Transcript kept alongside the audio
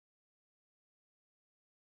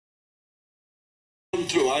come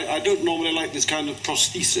through? I don't normally like this kind of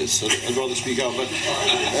prosthesis. I'd rather speak out, but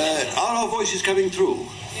are our voices coming through?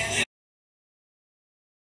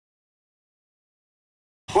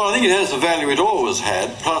 Well, I think it has the value it always had,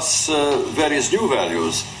 plus various new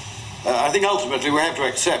values. I think ultimately we have to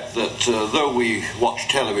accept that though we watch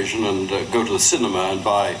television and go to the cinema and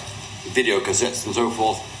buy video cassettes and so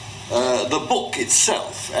forth, the book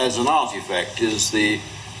itself as an artifact is the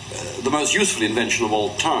most useful invention of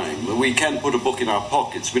all time. We can put a book in our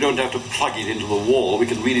pockets. We don't have to plug it into the wall. We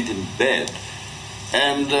can read it in bed.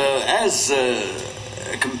 And as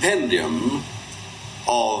a compendium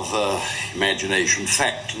of imagination,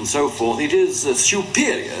 fact, and so forth, it is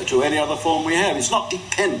superior to any other form we have. It's not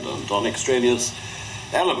dependent on extraneous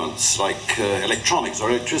elements like electronics or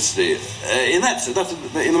electricity. In that sense, that's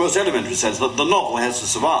in the most elementary sense, that the novel has to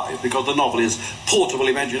survive because the novel is portable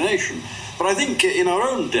imagination. But I think in our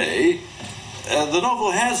own day, the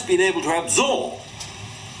novel has been able to absorb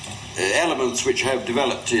elements which have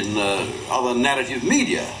developed in other narrative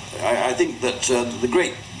media. I think that the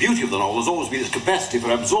great beauty of the novel has always been its capacity for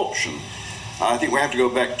absorption. I think we have to go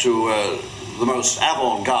back to the most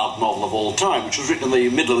avant-garde novel of all time, which was written in the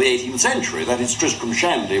middle of the 18th century. That is Tristram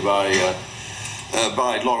Shandy by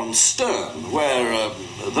Lawrence Sterne, where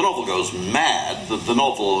the novel goes mad. The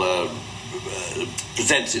novel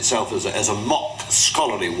presents itself as a mock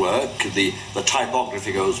scholarly work. The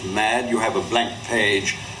typography goes mad. You have a blank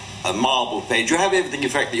page, a marble page. You have everything, in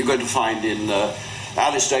fact, that you're going to find in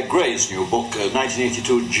Alasdair Gray's new book,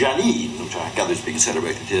 1982, Janine, which I gather is being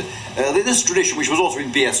celebrated here. This tradition, which was also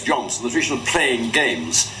in B.S. Johnson, the tradition of playing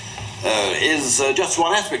games, is just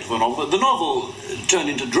one aspect of the novel. The novel turned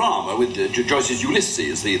into drama with Joyce's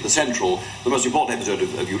Ulysses, the most important episode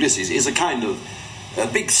of Ulysses, is a kind of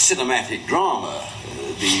big cinematic drama.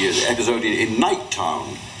 The episode in Night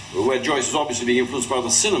Town, where Joyce is obviously being influenced by the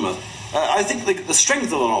cinema. I think the strength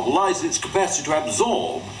of the novel lies in its capacity to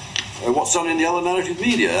absorb what's done in the other narrative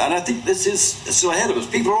media, and I think this is still ahead of us.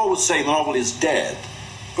 People are always saying the novel is dead,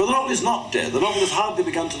 but the novel is not dead. The novel has hardly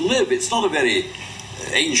begun to live. It's not a very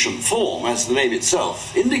ancient form, as the name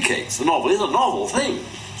itself indicates. The novel is a novel thing.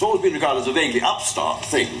 It's always been regarded as a vaguely upstart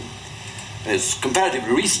thing. It's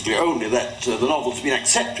comparatively recently only that the novel's been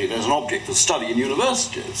accepted as an object for study in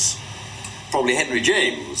universities. Probably Henry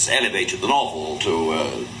James elevated the novel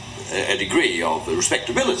to a degree of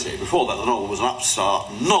respectability. Before that, the novel was an upstart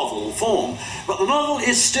novel form. But the novel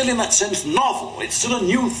is still, in that sense, novel. It's still a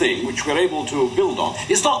new thing which we're able to build on.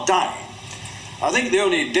 It's not dying. I think the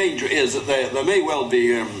only danger is that there may well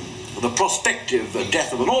be the prospective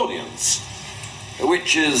death of an audience,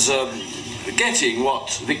 which is getting what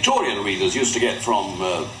Victorian readers used to get from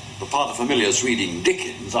the paterfamilias reading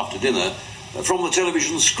Dickens after dinner from the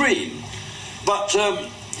television screen. But I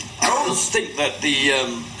always think that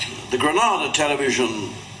the Granada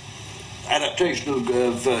television adaptation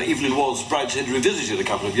of Evelyn Waugh's Brideshead Revisited a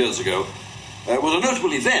couple of years ago was a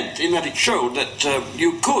notable event in that it showed that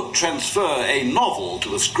you could transfer a novel to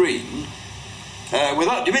the screen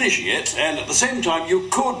without diminishing it, and at the same time you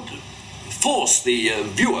could force the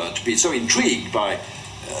viewer to be so intrigued by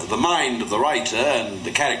the mind of the writer and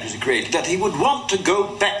the characters he created that he would want to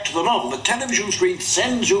go back to the novel. The television screen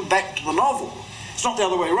sends you back to the novel. It's not the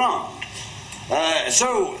other way around.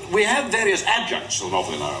 So we have various adjuncts to the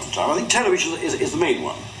novel in our own time. I think television is the main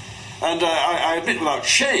one. And I admit without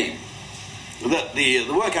shame that the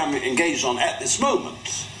work I'm engaged on at this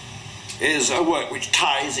moment is a work which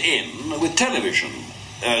ties in with television.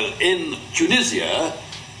 In Tunisia,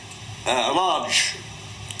 a large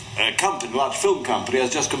film company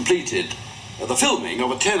has just completed the filming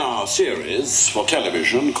of a 10-hour series for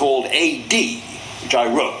television called A.D., which I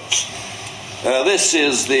wrote. This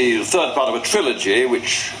is the third part of a trilogy,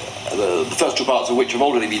 which the first two parts of which have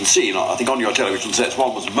already been seen, I think, on your television sets.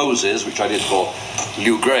 One was Moses, which I did for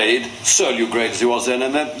Lew Grade, Sir Lew Grade as he was then,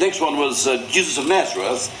 and the next one was Jesus of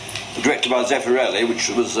Nazareth, directed by Zeffirelli, which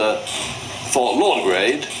was for Lord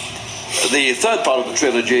Grade. The third part of the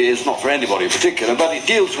trilogy is not for anybody in particular, but it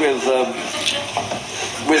deals with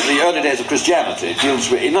the early days of Christianity. It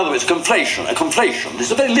deals with, in other words, conflation. A conflation.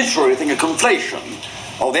 It's a very literary thing, a conflation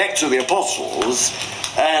of the Acts of the Apostles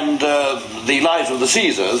and the Lives of the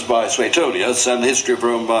Caesars by Suetonius and the History of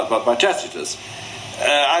Rome by Tacitus.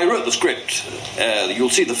 I wrote the script. You'll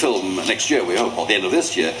see the film next year, we hope, or the end of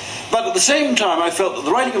this year. But at the same time, I felt that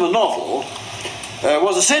the writing of a novel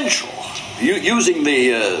was essential. Using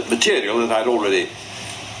the material that I'd already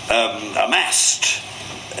amassed,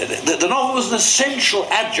 the novel was an essential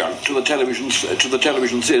adjunct to the television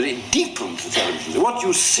series. It deepens the television series. What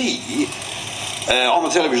you see on the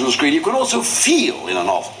television screen, you can also feel in a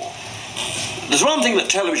novel. There's one thing that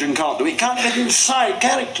television can't do. It can't get inside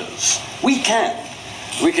characters. We can.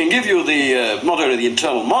 We can give you not only the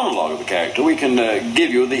internal monologue of the character, we can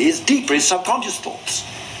give you his deeper, his subconscious thoughts.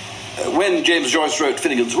 When James Joyce wrote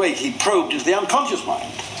Finnegan's Wake, he probed into the unconscious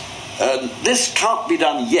mind. This can't be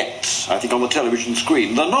done yet, I think, on the television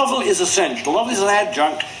screen. The novel is essential. The novel is an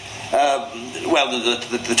adjunct.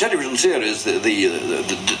 The television series,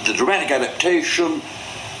 the dramatic adaptation,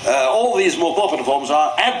 all these more popular forms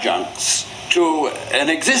are adjuncts to an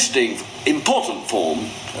existing important form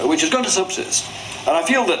which is going to subsist. And I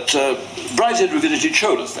feel that Brideshead Revisited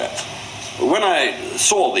showed us that. When I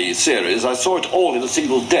saw the series, I saw it all in a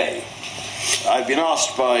single day. I've been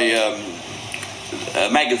asked by a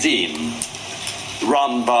magazine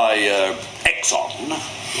run by Exxon,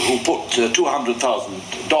 who put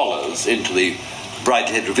 $200,000 into the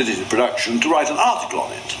Brideshead Revisited production, to write an article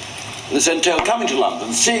on it. This entailed coming to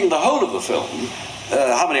London, seeing the whole of the film,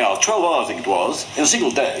 how many hours? 12 hours, I think it was, in a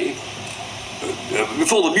single day.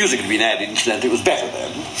 Before the music had been added, incidentally, it was better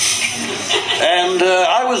then. And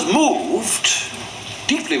I was moved,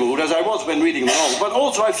 deeply moved, as I was when reading the novel, but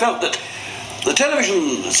also I felt that the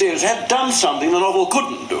television series had done something the novel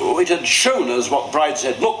couldn't do. It had shown us what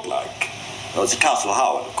Brideshead looked like. Well, it's Castle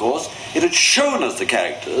Howard, of course. It had shown us the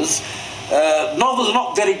characters. Novels are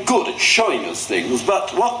not very good at showing us things,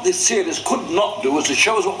 but what this series could not do was to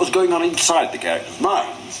show us what was going on inside the characters'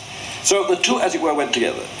 minds. So the two, as it were, went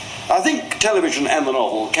together. I think television and the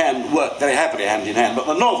novel can work very happily hand in hand, but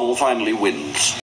the novel finally wins.